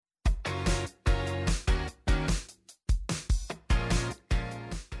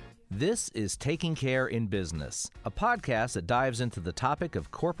This is Taking Care in Business, a podcast that dives into the topic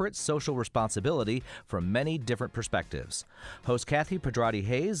of corporate social responsibility from many different perspectives. Host Kathy Pedrati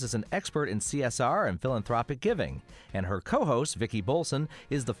Hayes is an expert in CSR and philanthropic giving, and her co-host, Vicki Bolson,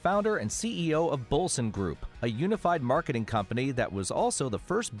 is the founder and CEO of Bolson Group, a unified marketing company that was also the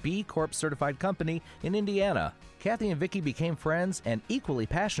first B Corp certified company in Indiana. Kathy and Vicki became friends and equally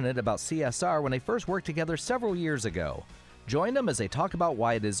passionate about CSR when they first worked together several years ago. Join them as they talk about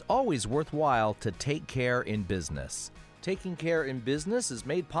why it is always worthwhile to take care in business. Taking Care in Business is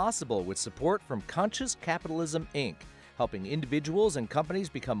made possible with support from Conscious Capitalism, Inc., helping individuals and companies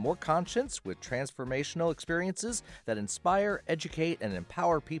become more conscious with transformational experiences that inspire, educate, and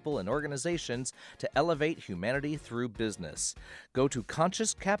empower people and organizations to elevate humanity through business. Go to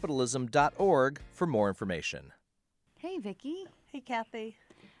consciouscapitalism.org for more information. Hey, Vicki. Hey, Kathy.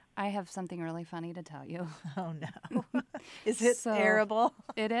 I have something really funny to tell you. Oh, no. Is it terrible?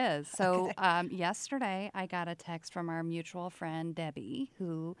 It is. So Okay. yesterday I got a text from our mutual friend, Debbie,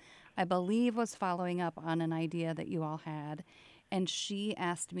 who I believe was following up on an idea that you all had. And she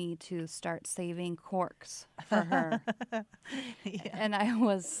asked me to start saving corks for her. Yeah. And I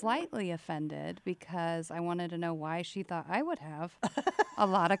was slightly offended because I wanted to know why she thought I would have a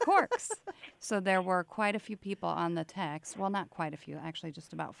lot of corks. So there were quite a few people on the text. Well, not quite a few, actually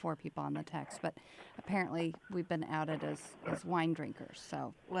just about 4 people on the text. But apparently we've been outed as wine drinkers.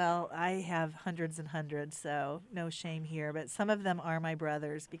 So Well, I have hundreds and hundreds, so no shame here. But some of them are my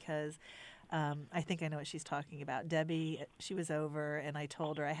brothers because I think I know what she's talking about. Debbie, she was over, and I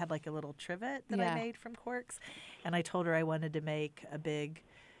told her I had like a little trivet that Yeah. I made from corks, and I told her I wanted to make a big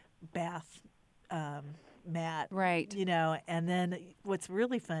bath mat. Right. You know, and then what's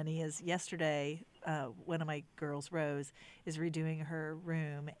really funny is yesterday, one of my girls, Rose, is redoing her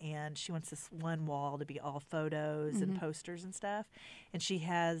room, and she wants this one wall to be all photos and posters and stuff, and she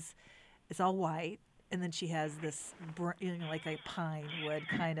has, it's all white. And then she has this, like a pine wood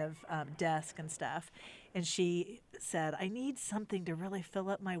kind of desk and stuff. And she said, I need something to really fill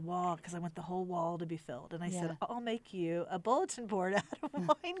up my wall because I want the whole wall to be filled. And I said, I'll make you a bulletin board out of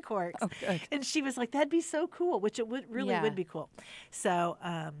wine corks. Oh, good. And she was like, that'd be so cool, which it would really Yeah. would be cool. So,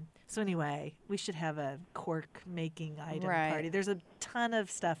 so anyway, we should have a cork making item Right. party. There's a ton of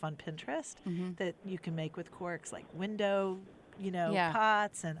stuff on Pinterest that you can make with corks, like window, Yeah.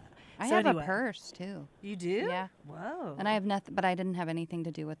 pots and. I So have anyway. a purse, too. You do? Yeah. Whoa. And I have nothing, but I didn't have anything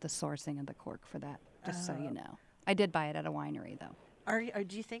to do with the sourcing of the cork for that, just so you know. I did buy it at a winery, though.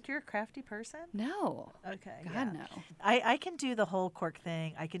 Do you think you're a crafty person? No. Okay. God, yeah. no. I can do the whole cork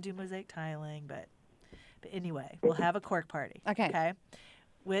thing. I can do mosaic tiling, but anyway, we'll have a cork party. Okay. Okay.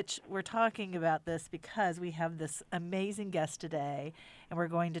 Which we're talking about this because we have this amazing guest today, and we're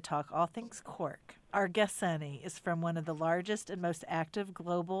going to talk all things cork. Our guest, Sunny, is from one of the largest and most active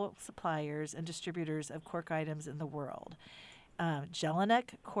global suppliers and distributors of cork items in the world.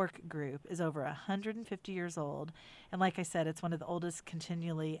 Jelinek Cork Group is over 150 years old, and like I said, it's one of the oldest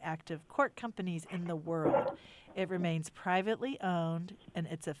continually active cork companies in the world. It remains privately owned, and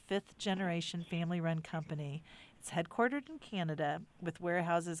it's a 5th-generation family-run company. It's headquartered in Canada with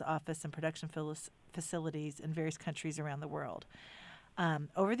warehouses, office, and production facilities in various countries around the world.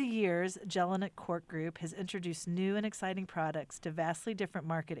 Over the years, Jelinek Cork Group has introduced new and exciting products to vastly different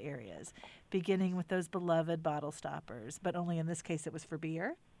market areas, beginning with those beloved bottle stoppers, but only in this case it was for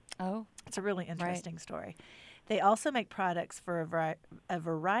beer. Oh, It's a really interesting story. They also make products for a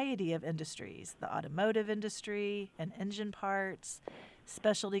variety of industries, the automotive industry and engine parts,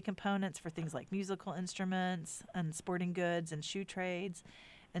 specialty components for things like musical instruments and sporting goods and shoe trades,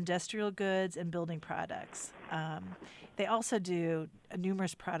 industrial goods, and building products. They also do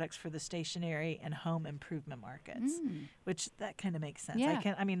numerous products for the stationery and home improvement markets, which that kind of makes sense. Yeah.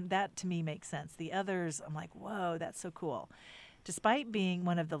 That to me makes sense. The others, I'm like, whoa, that's so cool. Despite being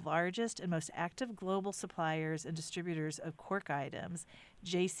one of the largest and most active global suppliers and distributors of cork items,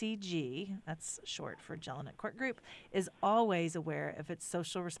 JCG, that's short for Jelinek Cork Group, is always aware of its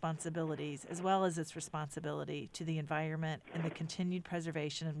social responsibilities as well as its responsibility to the environment and the continued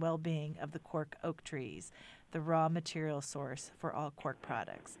preservation and well-being of the cork oak trees, the raw material source for all cork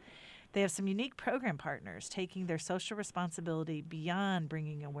products. They have some unique program partners taking their social responsibility beyond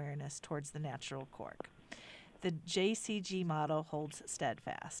bringing awareness towards the natural cork. The JCG model holds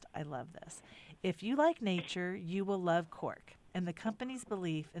steadfast. I love this. If you like nature, you will love cork, and the company's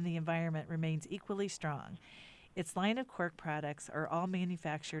belief in the environment remains equally strong. Its line of cork products are all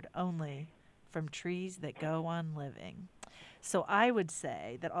manufactured only from trees that go on living. So I would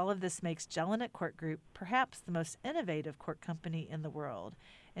say that all of this makes Jelinek Cork Group perhaps the most innovative cork company in the world.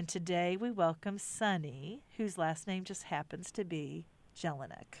 And today we welcome Sunny, whose last name just happens to be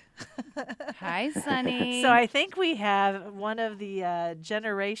Jelinek. Hi, Sunny. So I think we have one of the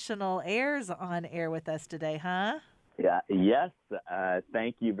generational heirs on air with us today, huh? Yeah, yes.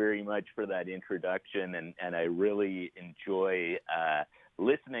 Thank you very much for that introduction, and I really enjoy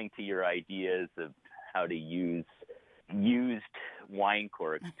listening to your ideas of how to use used wine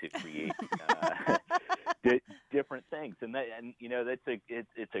corks to create different things, and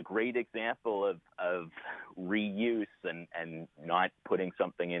it's a great example of reuse and not putting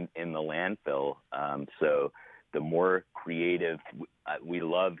something in the landfill. So the more creative, we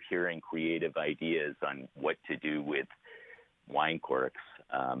love hearing creative ideas on what to do with wine corks.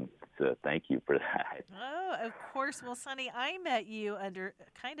 So thank you for that. Oh, of course. Well, Sonny, I met you under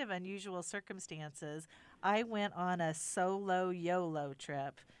kind of unusual circumstances. I went on a solo YOLO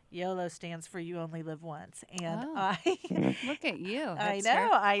trip. YOLO stands for You Only Live Once. And Look at you.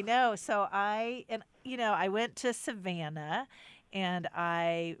 I know. So I went to Savannah, and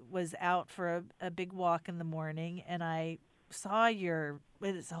I was out for a big walk in the morning, and I saw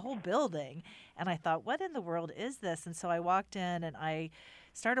it's a whole building, and I thought, what in the world is this? And so I walked in, and I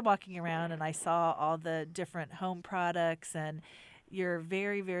started walking around, and I saw all the different home products, and your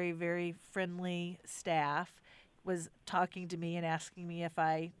very, very, very friendly staff was talking to me and asking me if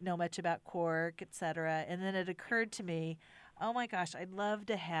I know much about cork, etc. And then it occurred to me, oh my gosh, I'd love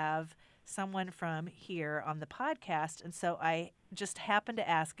to have someone from here on the podcast. And so I just happened to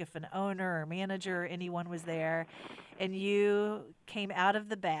ask if an owner or manager or anyone was there. And you came out of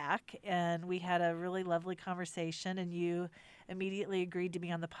the back, and we had a really lovely conversation, and you immediately agreed to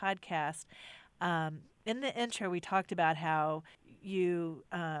be on the podcast. In the intro, we talked about how you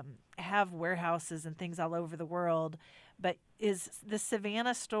have warehouses and things all over the world, but is the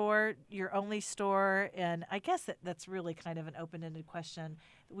Savannah store your only store? And I guess that's really kind of an open-ended question.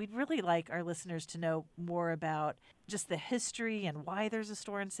 We'd really like our listeners to know more about just the history and why there's a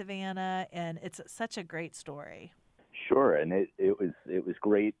store in Savannah, and it's such a great story. Sure, and it was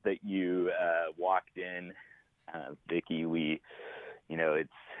great that you walked in, Vicki. We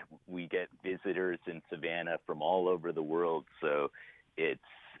get visitors in Savannah from all over the world, so it's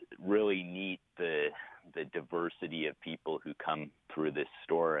really neat the diversity of people who come through this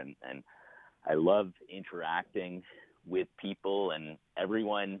store, and I love interacting with people, and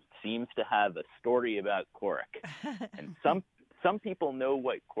everyone seems to have a story about cork. And some people know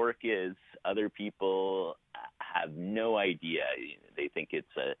what cork is, other people have no idea. They think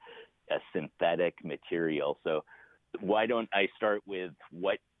it's a synthetic material. So why don't I start with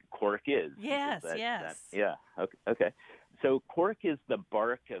what cork is? Yes. Yeah. Okay. So cork is the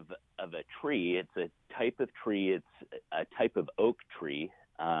bark of a tree. It's a type of tree. It's a type of oak tree,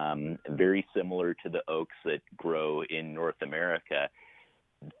 very similar to the oaks that grow in North America.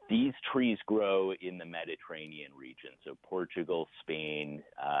 These trees grow in the Mediterranean region, so Portugal, Spain,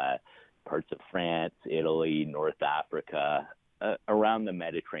 parts of France, Italy, North Africa, around the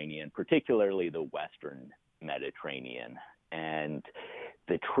Mediterranean, particularly the Western Mediterranean. And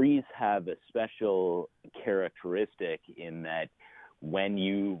the trees have a special characteristic in that when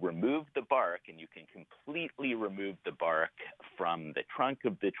you remove the bark, and you can completely remove the bark from the trunk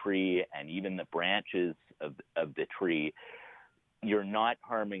of the tree and even the branches of the tree, you're not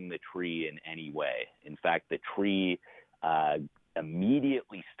harming the tree in any way. In fact, the tree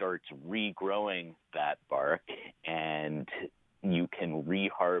immediately starts regrowing that bark, and you can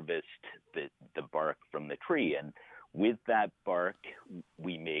reharvest the bark from the tree. And with that bark,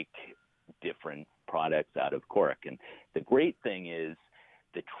 we make different products out of cork. And the great thing is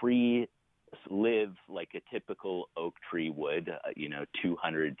the trees live like a typical oak tree would,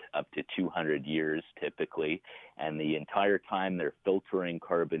 200 up to 200 years typically. And the entire time they're filtering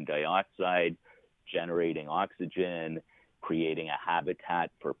carbon dioxide, generating oxygen, creating a habitat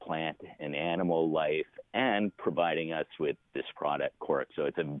for plant and animal life, and providing us with this product, cork. So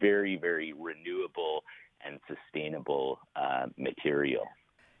it's a very, very renewable and sustainable material.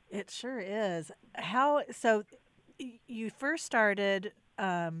 It sure is. So you first started,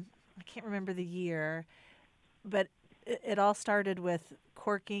 I can't remember the year, but it all started with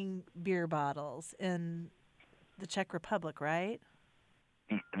corking beer bottles in the Czech Republic, right?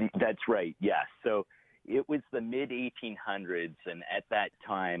 That's right, yes. So it was the mid-1800s, and at that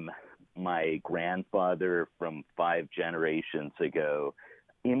time, my grandfather from 5 generations ago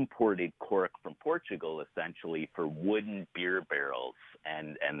imported cork from Portugal essentially for wooden beer barrels.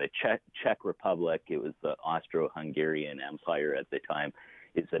 And the Czech Republic, it was the Austro-Hungarian Empire at the time,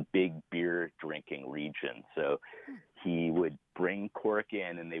 is a big beer drinking region. So he would bring cork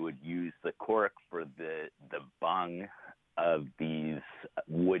in, and they would use the cork for the bung of these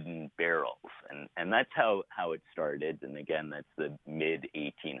wooden barrels. and that's how it started. And again, that's the mid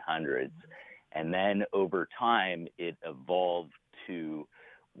 1800s. And then over time, it evolved to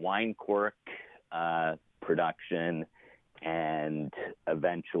wine cork production, and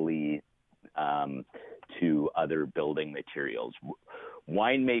eventually to other building materials.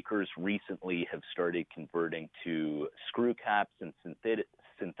 Winemakers recently have started converting to screw caps and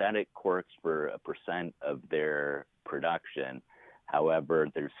synthetic corks for 1% of their production. However,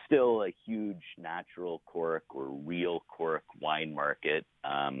 there's still a huge natural cork or real cork wine market,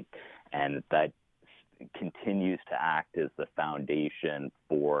 and that continues to act as the foundation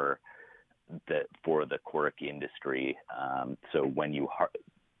for the cork industry. So when you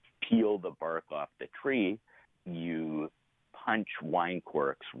peel the bark off the tree, you punch wine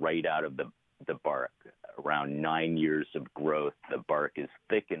corks right out of the bark. Around 9 years of growth, the bark is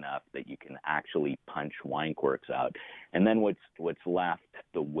thick enough that you can actually punch wine corks out. And then what's left,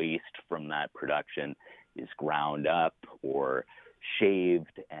 the waste from that production, is ground up or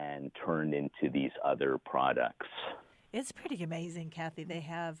shaved and turned into these other products. It's pretty amazing, Kathy. They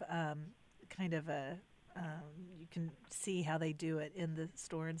have kind of you can see how they do it in the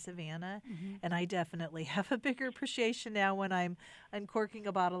store in Savannah. Mm-hmm. And I definitely have a bigger appreciation now when I'm uncorking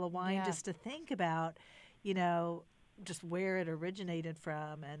a bottle of wine, just to think about, just where it originated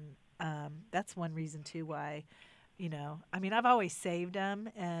from. And that's one reason, too, why, I've always saved them,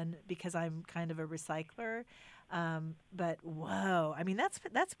 and because I'm kind of a recycler. But whoa,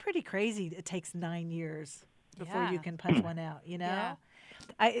 that's pretty crazy. It takes 9 years before you can punch one out, Yeah.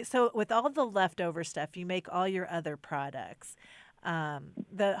 So with all the leftover stuff, you make all your other products.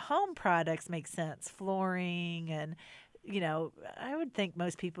 The home products make sense, flooring, and I would think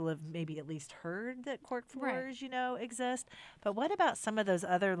most people have maybe at least heard that cork floors, exist. But what about some of those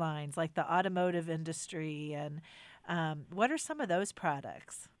other lines, like the automotive industry, and what are some of those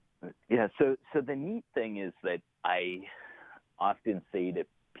products? Yeah, so the neat thing is that I often say to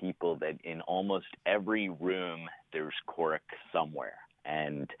people that in almost every room there's cork somewhere.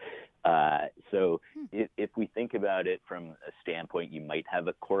 And so if we think about it from a standpoint, you might have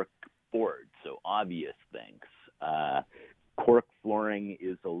a cork board, so obvious things. Cork flooring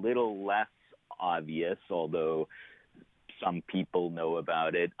is a little less obvious, although some people know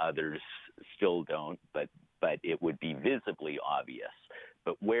about it, others still don't, but it would be visibly obvious.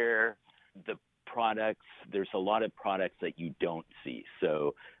 But where the products, there's a lot of products that you don't see.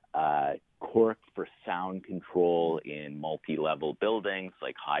 So cork for sound control in multi-level buildings,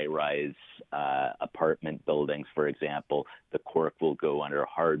 like high-rise apartment buildings, for example, the cork will go under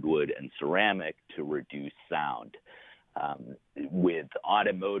hardwood and ceramic to reduce sound. With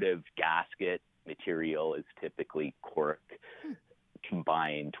automotive gasket material is typically cork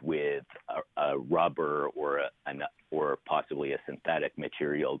combined with a rubber or possibly a synthetic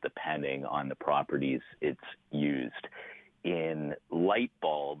material, depending on the properties it's used. In light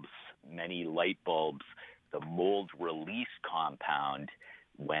bulbs, many light bulbs, the mold release compound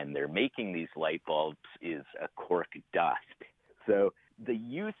when they're making these light bulbs is a cork dust. So the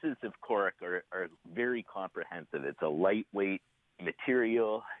uses of cork are very comprehensive. It's a lightweight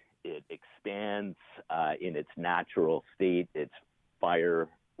material. It expands in its natural state. It's fire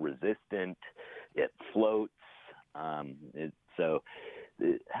resistant. It floats. So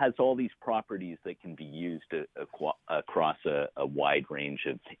it has all these properties that can be used across a wide range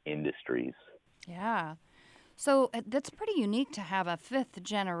of industries. Yeah. So that's pretty unique to have a fifth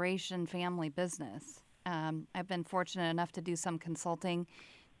generation family business. I've been fortunate enough to do some consulting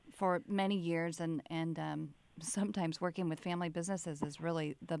for many years, and sometimes working with family businesses is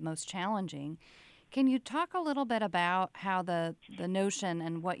really the most challenging. Can you talk a little bit about how the notion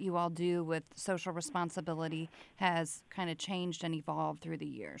and what you all do with social responsibility has kind of changed and evolved through the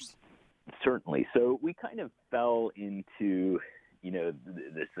years? Certainly. So we kind of fell into,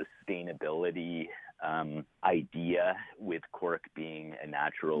 the sustainability idea with cork being a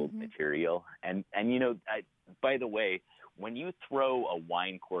natural material. And by the way, when you throw a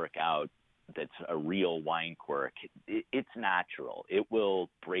wine cork out, that's a real wine cork, it's natural. It will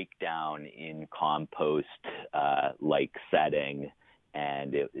break down in compost like setting,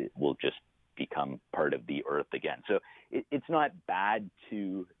 and it will just become part of the earth again. So it's not bad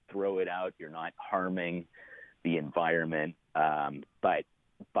to throw it out. You're not harming the environment, but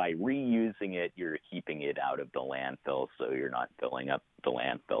by reusing it, you're keeping it out of the landfill, so you're not filling up the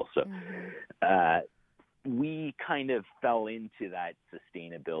landfill. So we kind of fell into that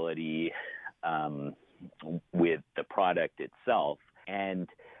sustainability with the product itself. And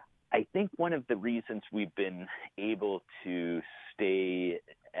I think one of the reasons we've been able to stay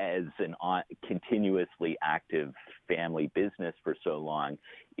as an continuously active family business for so long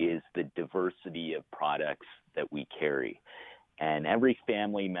is the diversity of products that we carry. And every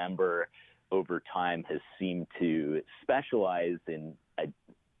family member over time has seemed to specialize in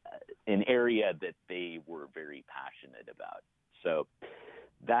an area that they were very passionate about. So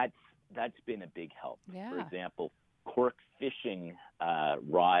that's been a big help. Yeah. For example, cork fishing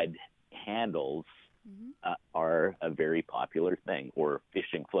rod handles are a very popular thing, or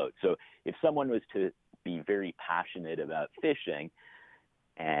fishing floats. So if someone was to be very passionate about fishing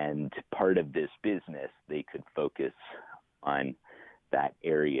and part of this business, they could focus on that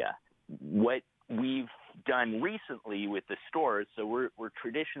area. What we've done recently with the stores, so we're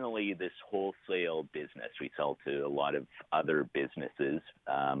traditionally this wholesale business. We sell to a lot of other businesses,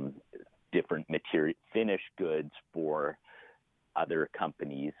 different finished goods for other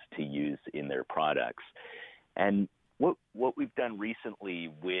companies to use in their products. And what we've done recently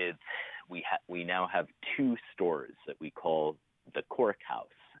with, we now have 2 stores that we call the Cork House.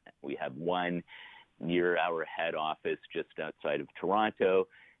 We have one near our head office just outside of Toronto,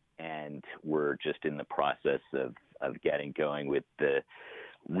 and we're just in the process of getting going with the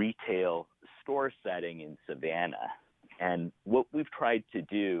retail store setting in Savannah. And what we've tried to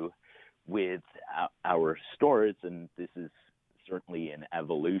do with our stores, and this is certainly an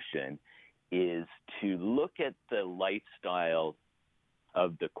evolution, is to look at the lifestyle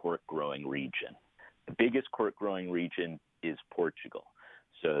of the cork growing region. The biggest cork growing region is Portugal.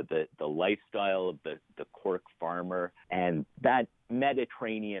 So the lifestyle of the cork farmer, and that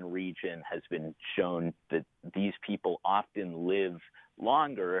Mediterranean region has been shown that these people often live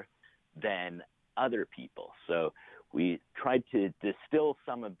longer than other people. So we tried to distill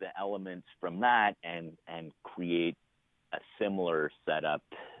some of the elements from that and create a similar setup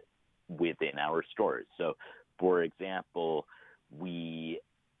within our stores. So, for example, we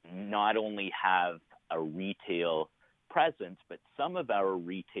not only have a retail presence, but some of our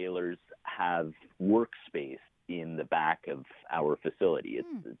retailers have workspace in the back of our facility.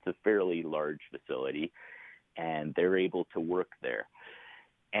 It's a fairly large facility, and they're able to work there.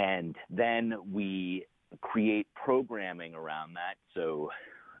 And then we create programming around that. So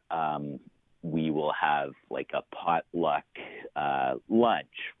we will have like a potluck lunch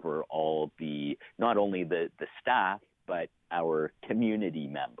for all not only the staff, but our community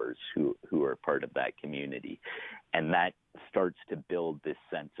members who are part of that community. And that starts to build this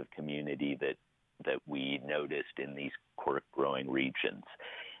sense of community that we noticed in these cork growing regions.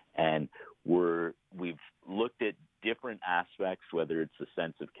 And we've looked at different aspects, whether it's a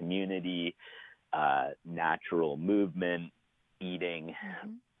sense of community, natural movement, eating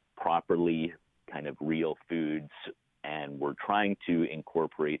properly, kind of real foods, and we're trying to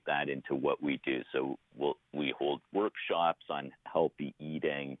incorporate that into what we do. So we hold workshops on healthy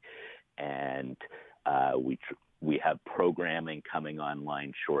eating, and we have programming coming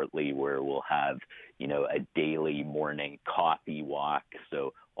online shortly where we'll have, a daily morning coffee walk.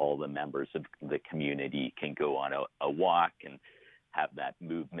 So all the members of the community can go on a walk and have that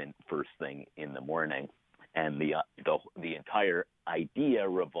movement first thing in the morning. And the entire idea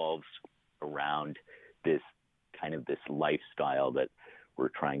revolves around this lifestyle that we're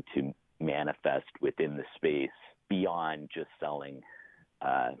trying to manifest within the space beyond just selling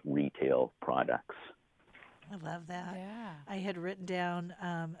retail products. I love that. Yeah. I had written down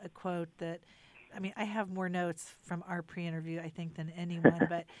a quote that, I have more notes from our pre-interview, I think, than anyone,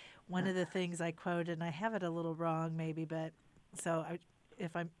 but one of the things I quoted, and I have it a little wrong maybe, but so I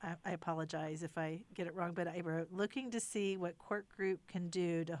apologize if I get it wrong, but I wrote, looking to see what Cork Group can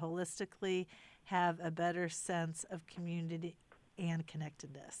do to holistically have a better sense of community and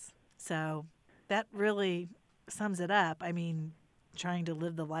connectedness. So that really sums it up. Trying to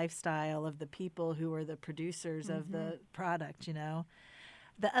live the lifestyle of the people who are the producers of the product,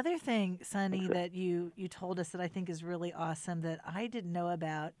 The other thing, Sonny, that you told us that I think is really awesome that I didn't know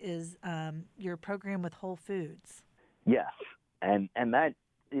about is your program with Whole Foods. Yes, and that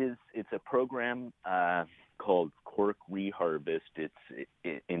it's a program called Cork Reharvest.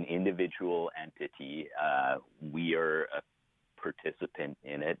 It's an individual entity. We are a participant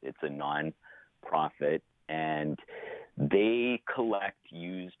in it. It's a non-profit, and they collect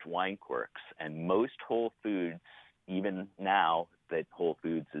used wine corks. And most Whole Foods, even now that Whole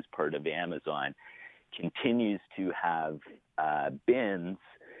Foods is part of Amazon, continues to have bins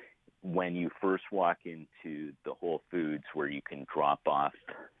when you first walk into the Whole Foods where you can drop off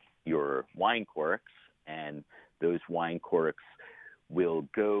your wine corks, and those wine corks will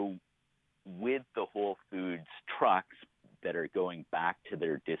go with the Whole Foods trucks that are going back to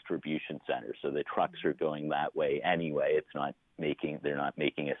their distribution center. So the trucks are going that way anyway. They're not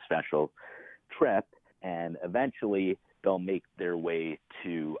making a special trip. and eventually they'll make their way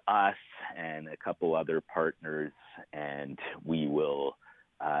to us and a couple other partners, and we will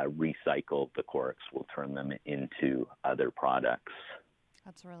recycle the corks. We'll turn them into other products.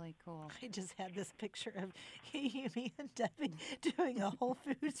 That's really cool. I just had this picture of you, me, and Debbie doing a Whole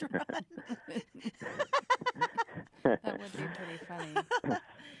Foods run. That would be pretty funny.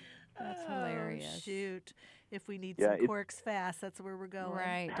 That's hilarious. Oh, shoot. If we need Yeah, some corks fast, that's where we're going.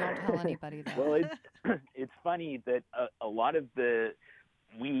 Right. Don't tell anybody that. Well, it's funny that a lot of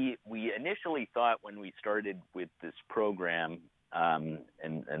we initially thought when we started with this program, and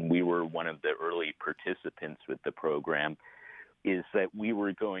we were one of the early participants with the program, is that we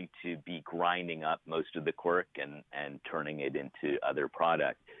were going to be grinding up most of the cork and turning it into other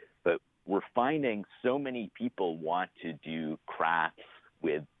product. But we're finding so many people want to do crafts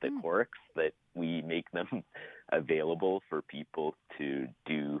with the corks that we make them available for people to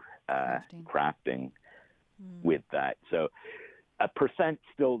do crafting with that. So a percent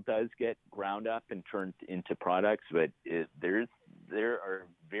still does get ground up and turned into products, but there's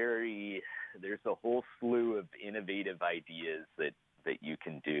a whole slew of innovative ideas that you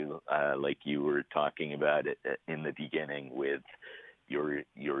can do, like you were talking about it in the beginning with your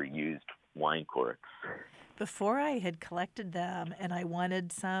used wine corks. Before I had collected them and I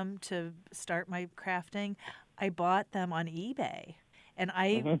wanted some to start my crafting, I bought them on eBay. And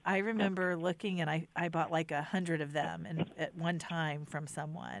I remember looking, and I bought like 100 of them at one time from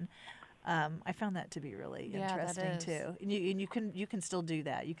someone. I found that to be really interesting too. And you can still do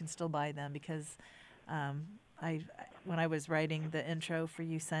that. You can still buy them because when I was writing the intro for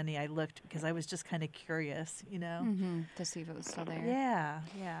you, Sunny, I looked because I was just kind of curious, to see if it was still there.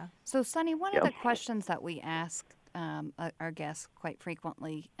 Yeah. So, Sunny, one of the questions that we ask our guests quite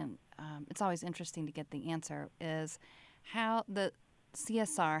frequently, and it's always interesting to get the answer, is how the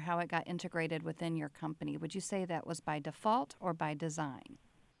CSR, how it got integrated within your company. Would you say that was by default or by design?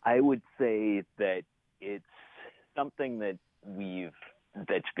 I would say that it's something that's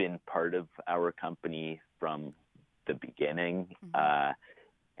been part of our company from the beginning,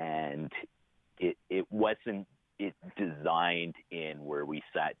 and it wasn't designed in where we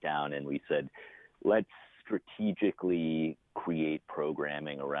sat down and we said, let's strategically create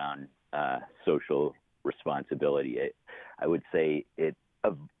programming around social responsibility. I would say it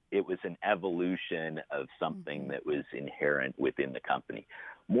was an evolution of something that was inherent within the company.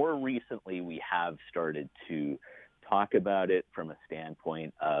 More recently, we have started to talk about it from a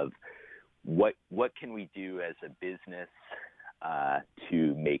standpoint of what can we do as a business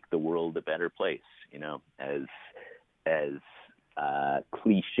to make the world a better place. As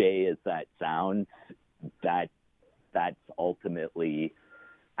cliche as that sounds, that's ultimately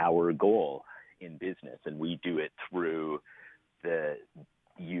our goal in business, and we do it through the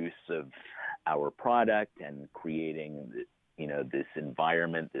use of our product and creating this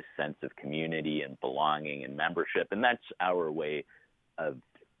environment, this sense of community and belonging and membership, and that's our way of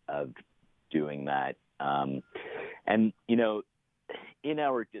doing that. And in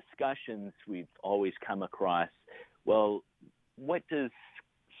our discussions, we've always come across, well, what does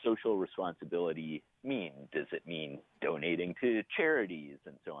social responsibility mean? Does it mean donating to charities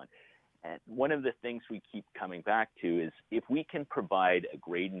and so on? And one of the things we keep coming back to is if we can provide a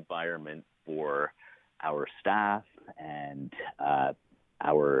great environment for our staff and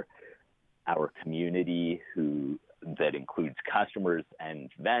our community, that includes customers and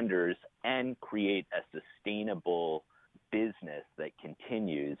vendors, and create a sustainable business that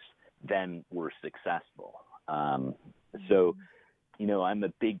continues, then we're successful. So, I'm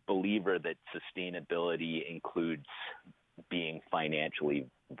a big believer that sustainability includes being financially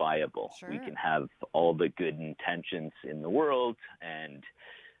viable. Sure. We can have all the good intentions in the world and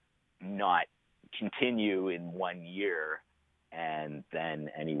not continue in 1 year, and then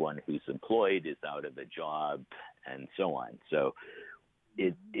anyone who's employed is out of a job and so on. So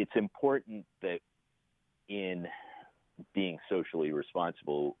it's important that in being socially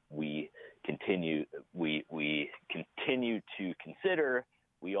responsible, we continue to consider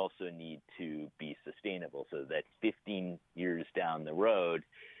we also need to be sustainable so that 15 years down the road,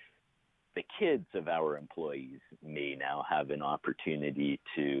 the kids of our employees may now have an opportunity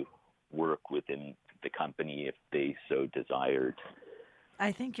to work within the company if they so desired.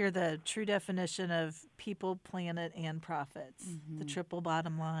 I think you're the true definition of people, planet, and profits, the triple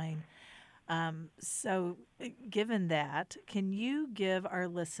bottom line. So given that, can you give our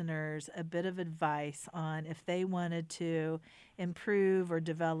listeners a bit of advice on if they wanted to improve or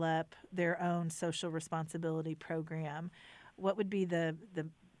develop their own social responsibility program? What would be the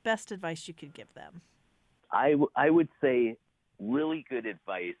best advice you could give them? I would say really good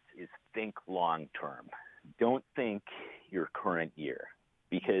advice is think long term. Don't think your current year,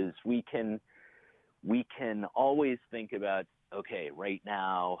 because we can always think about, okay, right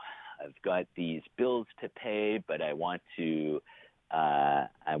now I've got these bills to pay, but I want to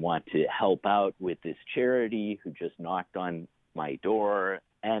help out with this charity who just knocked on my door,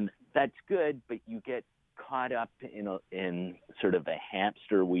 and that's good, but you get caught up in sort of a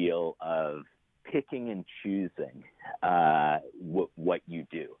hamster wheel of picking and choosing what you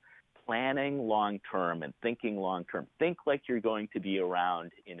do. Planning long term and thinking long term. Think like you're going to be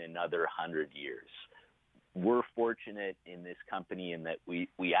around in another 100 years. We're fortunate in this company in that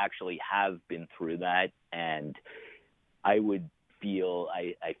we actually have been through that, and I feel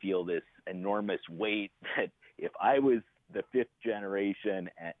this enormous weight that if I was the fifth generation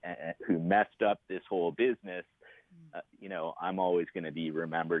who messed up this whole business, I'm always going to be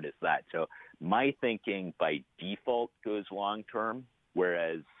remembered as that. So my thinking by default goes long term,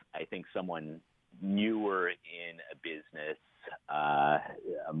 whereas I think someone newer in a business, a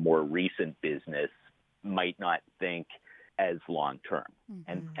more recent business, might not think as long term.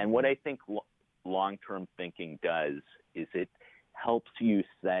 Mm-hmm. And what I think long term thinking does is it helps you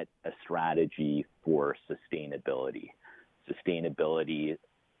set a strategy for sustainability. Sustainability,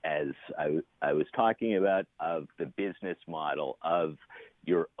 as I was talking about, of the business model, of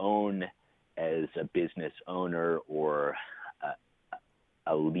your own as a business owner or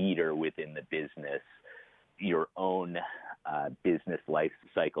a leader within the business, your own business life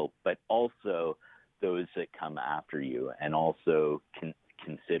cycle, but also those that come after you, and also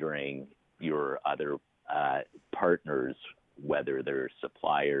considering your other partners, whether they're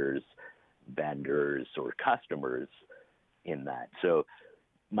suppliers, vendors, or customers in that. So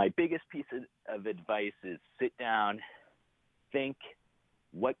my biggest piece of advice is sit down, think,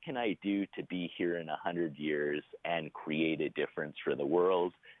 what can I do to be here in 100 years and create a difference for the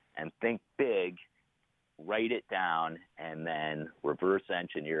world? And think big, write it down, and then reverse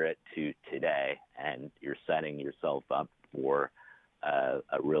engineer it to today, and you're setting yourself up for a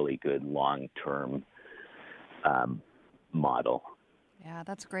really good long-term model. Yeah,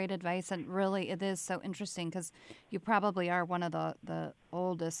 that's great advice, and really it is so interesting because you probably are one of the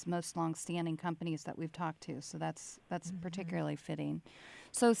oldest, most long-standing companies that we've talked to, so that's mm-hmm. particularly fitting.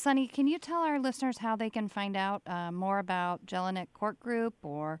 So, Sonny, can you tell our listeners how they can find out more about Jelinek Cork Group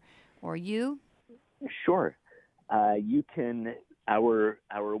or you? Sure. You can. Our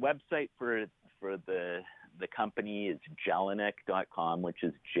website for the company is jelinek.com, which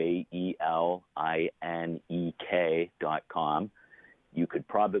is JELINEK.com. You could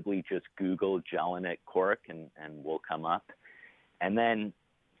probably just Google Jelinek Cork and we'll come up. And then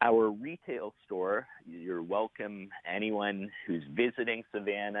our retail store, you're welcome. Anyone who's visiting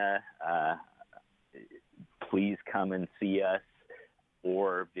Savannah, please come and see us,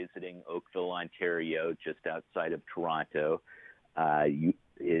 or visiting Oakville, Ontario, just outside of Toronto. It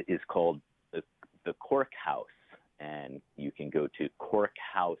is called the Cork House, and you can go to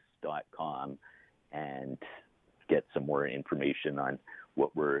corkhouse.com and get some more information on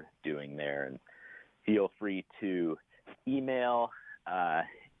what we're doing there. And feel free to email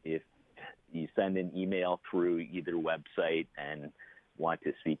if you send an email through either website and want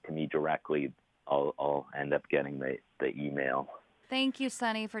to speak to me directly. I'll end up getting the email. Thank you,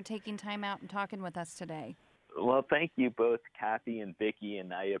 Sonny, for taking time out and talking with us today. Well, thank you both, Kathy and Vicki,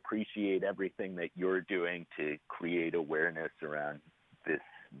 and I appreciate everything that you're doing to create awareness around this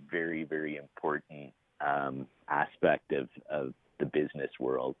very, very important aspect of the business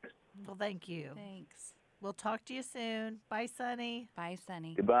world. Well, thank you. Thanks. We'll talk to you soon. Bye, Sonny. Bye,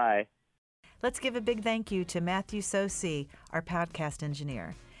 Sonny. Goodbye. Let's give a big thank you to Matthew Sosi, our podcast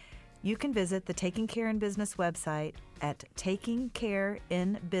engineer. You can visit the Taking Care in Business website at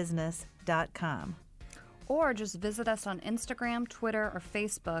takingcareinbusiness.com. Or just visit us on Instagram, Twitter, or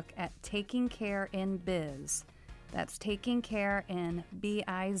Facebook at Taking Care in Biz. That's Taking Care in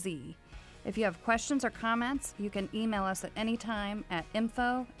B-I-Z. If you have questions or comments, you can email us at any time at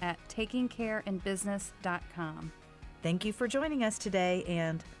info@takingcareinbusiness.com. Thank you for joining us today,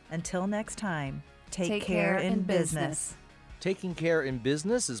 and until next time, take care in business. Taking Care in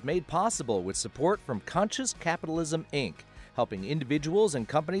Business is made possible with support from Conscious Capitalism, Inc., helping individuals and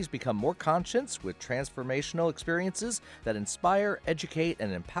companies become more conscious with transformational experiences that inspire, educate,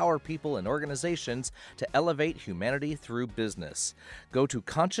 and empower people and organizations to elevate humanity through business. Go to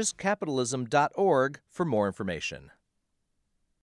consciouscapitalism.org for more information.